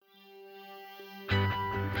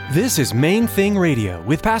This is Main Thing Radio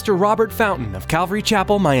with Pastor Robert Fountain of Calvary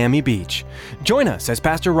Chapel, Miami Beach. Join us as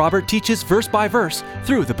Pastor Robert teaches verse by verse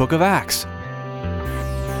through the book of Acts.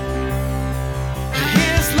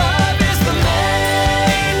 His love is the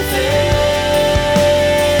main thing.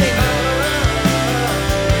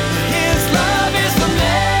 His love is the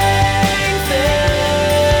main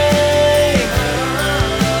thing.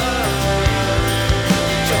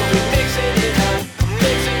 So we're mixing it up,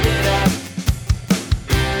 mixing it up.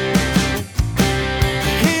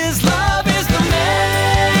 His love is the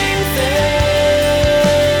main thing.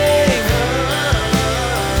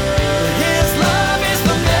 His love is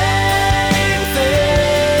the main thing.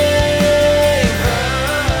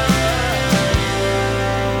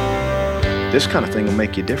 This kind of thing will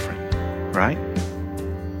make you different, right?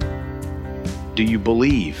 Do you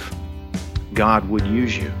believe God would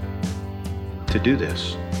use you to do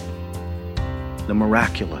this? The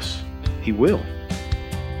miraculous. He will.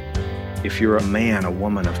 If you're a man, a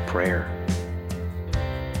woman of prayer,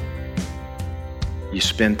 you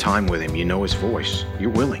spend time with Him, you know His voice,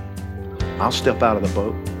 you're willing. I'll step out of the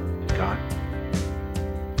boat. God,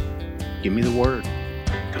 give me the word,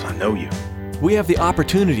 because I know you. We have the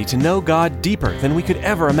opportunity to know God deeper than we could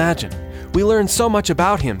ever imagine. We learn so much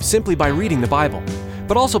about Him simply by reading the Bible,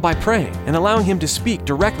 but also by praying and allowing Him to speak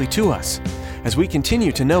directly to us. As we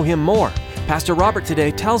continue to know Him more, Pastor Robert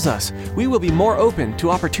today tells us we will be more open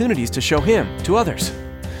to opportunities to show Him to others.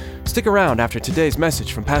 Stick around after today's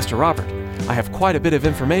message from Pastor Robert. I have quite a bit of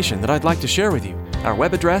information that I'd like to share with you. Our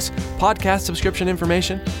web address, podcast subscription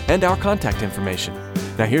information, and our contact information.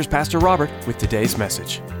 Now here's Pastor Robert with today's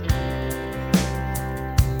message.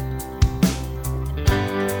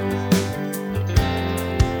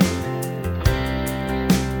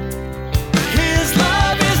 His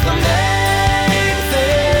love is the main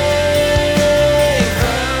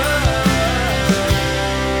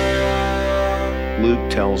thing. Luke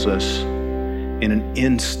tells us in an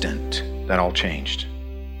instant that all changed.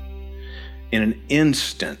 In an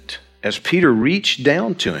instant, as Peter reached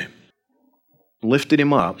down to him, lifted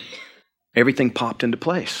him up, everything popped into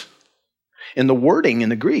place. And the wording in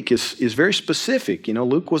the Greek is very specific. You know,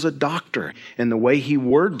 Luke was a doctor, and the way he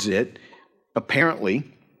words it, apparently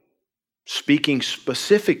speaking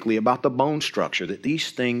specifically about the bone structure, that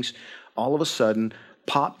these things all of a sudden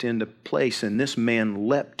popped into place, and this man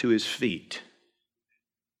leapt to his feet,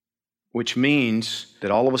 which means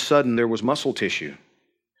that all of a sudden there was muscle tissue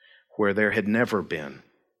where there had never been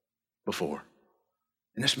before.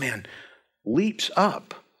 And this man leaps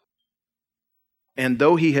up. And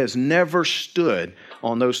though he has never stood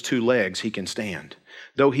on those two legs, he can stand.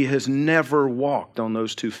 Though he has never walked on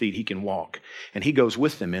those 2 feet, he can walk. And he goes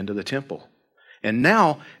with them into the temple. And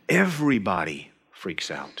now everybody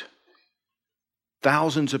freaks out.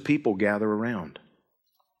 Thousands of people gather around.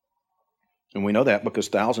 And we know that because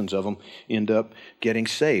thousands of them end up getting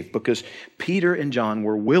saved. Because Peter and John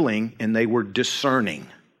were willing and they were discerning.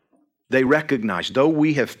 They recognized, though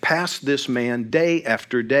we have passed this man day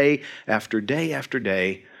after day after day after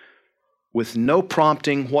day with no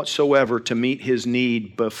prompting whatsoever to meet his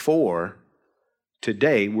need before,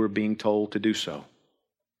 today we're being told to do so.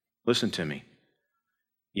 Listen to me.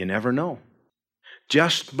 You never know.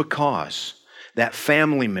 Just because that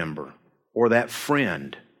family member or that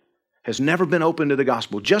friend has never been open to the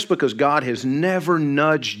gospel, just because God has never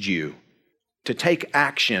nudged you to take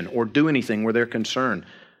action or do anything where they're concerned,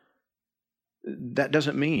 that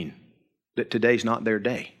doesn't mean that today's not their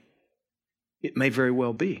day. It may very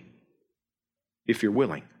well be, if you're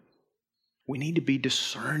willing. We need to be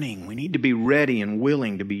discerning. We need to be ready and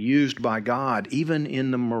willing to be used by God, even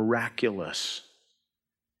in the miraculous.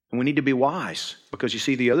 And we need to be wise, because you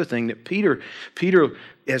see the other thing that Peter,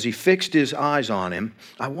 as he fixed his eyes on him,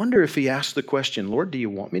 I wonder if he asked the question, Lord, do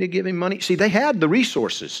you want me to give him money? See, they had the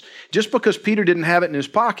resources. Just because Peter didn't have it in his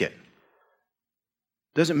pocket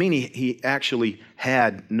doesn't mean he actually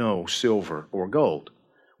had no silver or gold.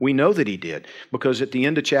 We know that he did, because at the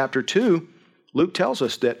end of chapter 2, Luke tells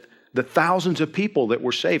us that the thousands of people that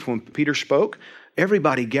were saved, when Peter spoke,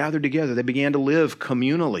 everybody gathered together. They began to live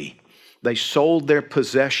communally. They sold their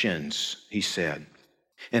possessions, he said,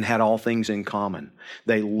 and had all things in common.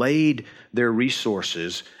 They laid their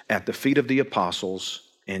resources at the feet of the apostles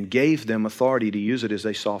and gave them authority to use it as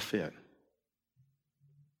they saw fit.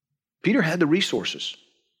 Peter had the resources,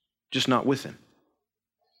 just not with him.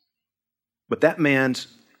 But that man's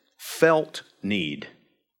felt need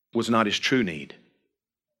was not his true need.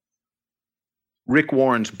 Rick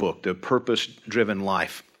Warren's book, The Purpose-Driven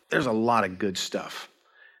Life, there's a lot of good stuff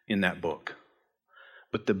in that book.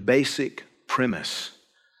 But the basic premise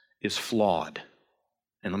is flawed.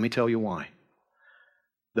 And let me tell you why.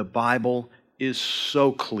 The Bible is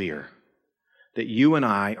so clear that you and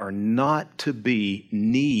I are not to be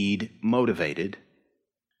need motivated.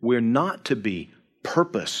 We're not to be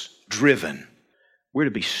purpose driven. We're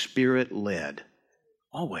to be spirit led.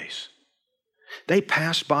 Always. They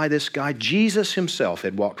passed by this guy. Jesus himself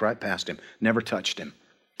had walked right past him, never touched him.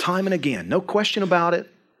 Time and again. No question about it.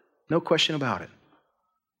 No question about it.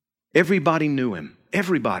 Everybody knew him.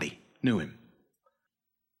 Everybody knew him.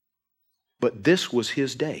 But this was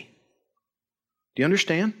his day. Do you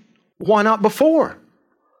understand? Why not before?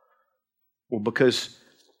 Well, because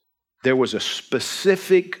there was a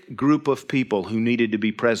specific group of people who needed to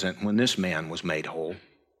be present when this man was made whole.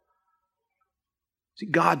 See,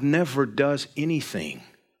 God never does anything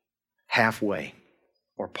halfway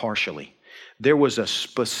or partially. There was a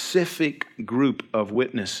specific group of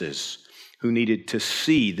witnesses who needed to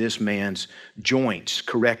see this man's joints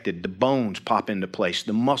corrected, the bones pop into place,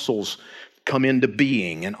 the muscles come into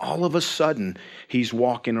being, and all of a sudden he's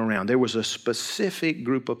walking around. There was a specific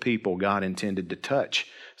group of people God intended to touch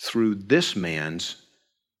through this man's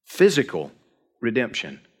physical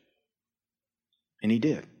redemption. And he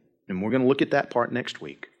did. And we're going to look at that part next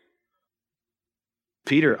week.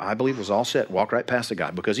 Peter, I believe, was all set, walked right past the guy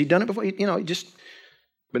because he'd done it before,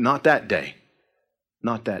 but not that day.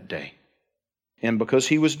 Not that day. And because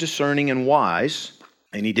he was discerning and wise,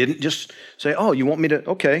 and he didn't just say, oh, you want me to,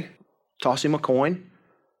 okay, toss him a coin.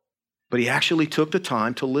 But he actually took the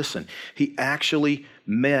time to listen. He actually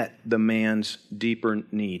met the man's deeper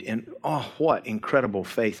need. And oh, what incredible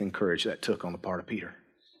faith and courage that took on the part of Peter.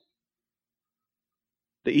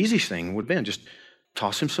 The easiest thing would have been just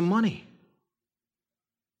toss him some money.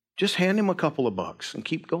 Just hand him a couple of bucks and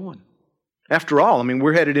keep going. After all,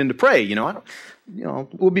 we're headed in to pray.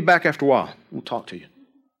 We'll be back after a while. We'll talk to you.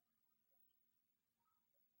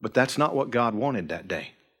 But that's not what God wanted that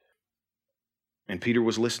day. And Peter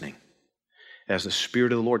was listening as the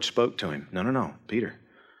Spirit of the Lord spoke to him. No, Peter,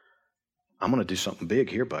 I'm going to do something big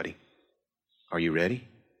here, buddy. Are you ready?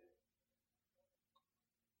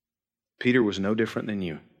 Peter was no different than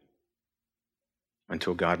you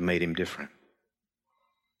until God made him different.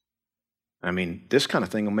 This kind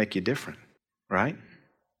of thing will make you different, right?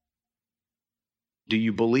 Do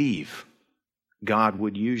you believe God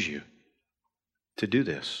would use you to do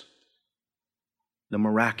this? The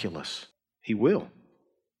miraculous. He will.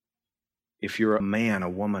 If you're a man, a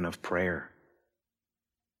woman of prayer,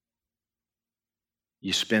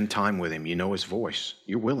 you spend time with him, you know his voice,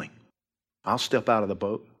 you're willing. I'll step out of the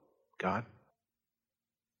boat, God.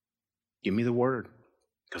 Give me the word,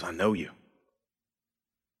 because I know you.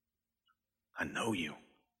 I know you.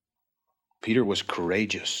 Peter was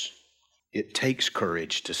courageous. It takes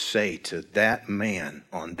courage to say to that man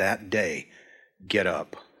on that day, get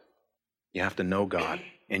up. You have to know God,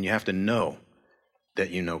 and you have to know that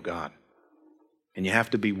you know God. And you have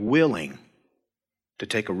to be willing to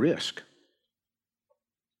take a risk.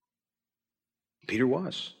 Peter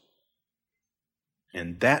was.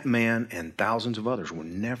 And that man and thousands of others were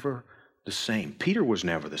never the same. Peter was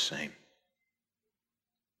never the same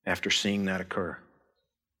after seeing that occur.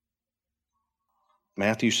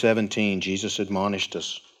 Matthew 17, Jesus admonished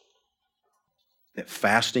us that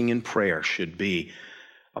fasting and prayer should be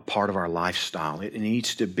a part of our lifestyle. It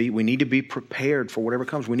needs to be, we need to be prepared for whatever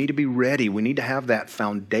comes. We need to be ready. We need to have that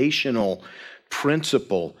foundational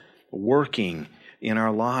principle working in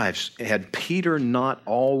our lives. Had Peter not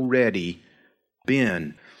already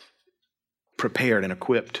been prepared and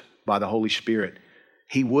equipped by the Holy Spirit,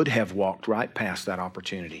 he would have walked right past that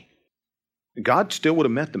opportunity. God still would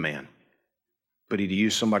have met the man, but he'd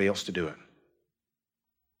used somebody else to do it.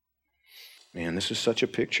 Man, this is such a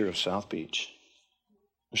picture of South Beach.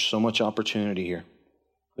 There's so much opportunity here.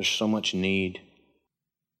 There's so much need.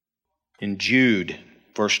 In Jude,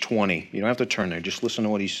 verse 20, you don't have to turn there, just listen to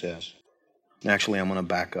what he says. Actually, I'm going to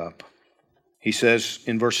back up. He says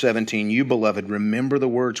in verse 17, you, beloved, remember the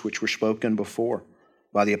words which were spoken before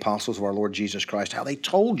by the apostles of our Lord Jesus Christ, how they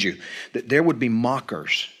told you that there would be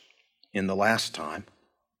mockers in the last time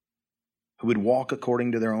who would walk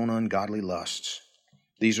according to their own ungodly lusts.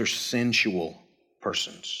 These are sensual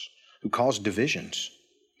persons who cause divisions,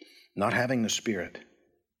 not having the Spirit.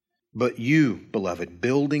 But you, beloved,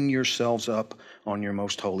 building yourselves up on your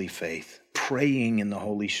most holy faith, praying in the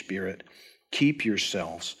Holy Spirit, keep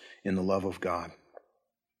yourselves in the love of God,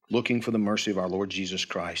 looking for the mercy of our Lord Jesus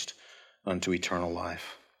Christ unto eternal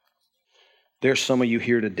life. There's some of you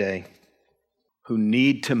here today who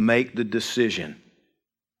need to make the decision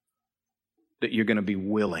that you're going to be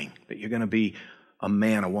willing, that you're going to be a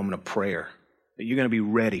man, a woman of prayer, that you're going to be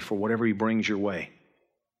ready for whatever he brings your way.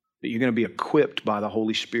 That you're going to be equipped by the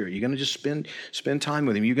Holy Spirit. You're going to just spend time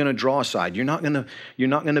with Him. You're going to draw aside. You're not going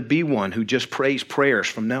to be one who just prays prayers.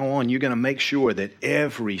 From now on, you're going to make sure that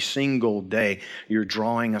every single day you're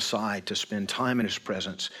drawing aside to spend time in His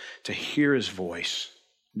presence, to hear His voice,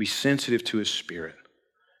 be sensitive to His Spirit.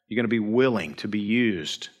 You're going to be willing to be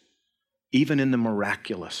used, even in the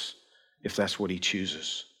miraculous, if that's what He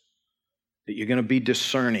chooses. That you're going to be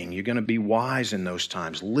discerning, you're going to be wise in those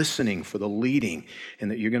times, listening for the leading, and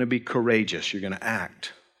that you're going to be courageous. You're going to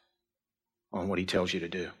act on what He tells you to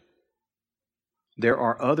do. There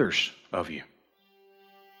are others of you.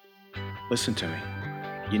 Listen to me.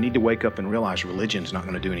 You need to wake up and realize religion's not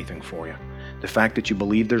going to do anything for you. The fact that you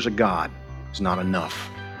believe there's a God is not enough.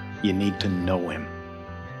 You need to know Him,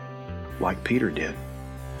 like Peter did.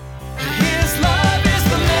 His love is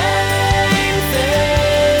the main thing.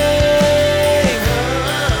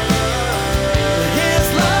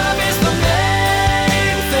 His love is the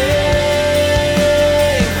main thing.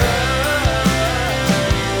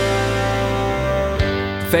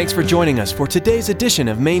 Thanks for joining us for today's edition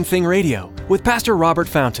of Main Thing Radio with Pastor Robert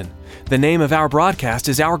Fountain. The name of our broadcast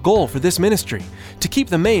is our goal for this ministry, to keep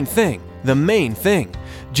the main thing,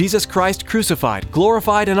 Jesus Christ crucified,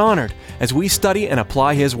 glorified, and honored as we study and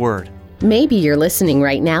apply His Word. Maybe you're listening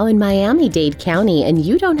right now in Miami-Dade County and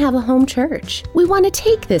you don't have a home church. We want to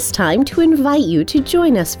take this time to invite you to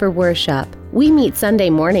join us for worship. We meet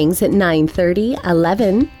Sunday mornings at 9:30,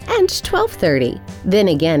 11, and 12:30. Then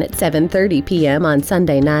again at 7:30 p.m. on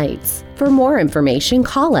Sunday nights. For more information,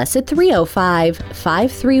 call us at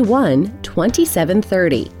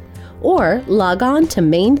 305-531-2730. Or log on to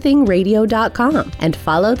mainthingradio.com and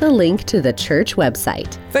follow the link to the church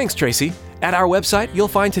website. Thanks, Tracy. At our website, you'll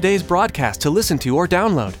find today's broadcast to listen to or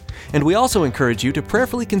download. And we also encourage you to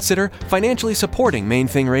prayerfully consider financially supporting Main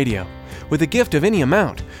Thing Radio. With a gift of any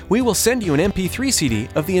amount, we will send you an MP3 CD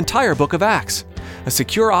of the entire book of Acts. A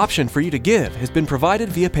secure option for you to give has been provided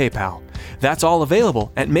via PayPal. That's all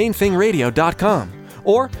available at mainthingradio.com.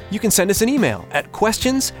 Or you can send us an email at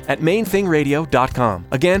questions@mainthingradio.com.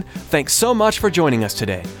 Again, thanks so much for joining us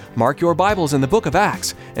today. Mark your Bibles in the book of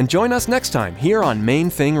Acts and join us next time here on Main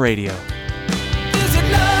Thing Radio.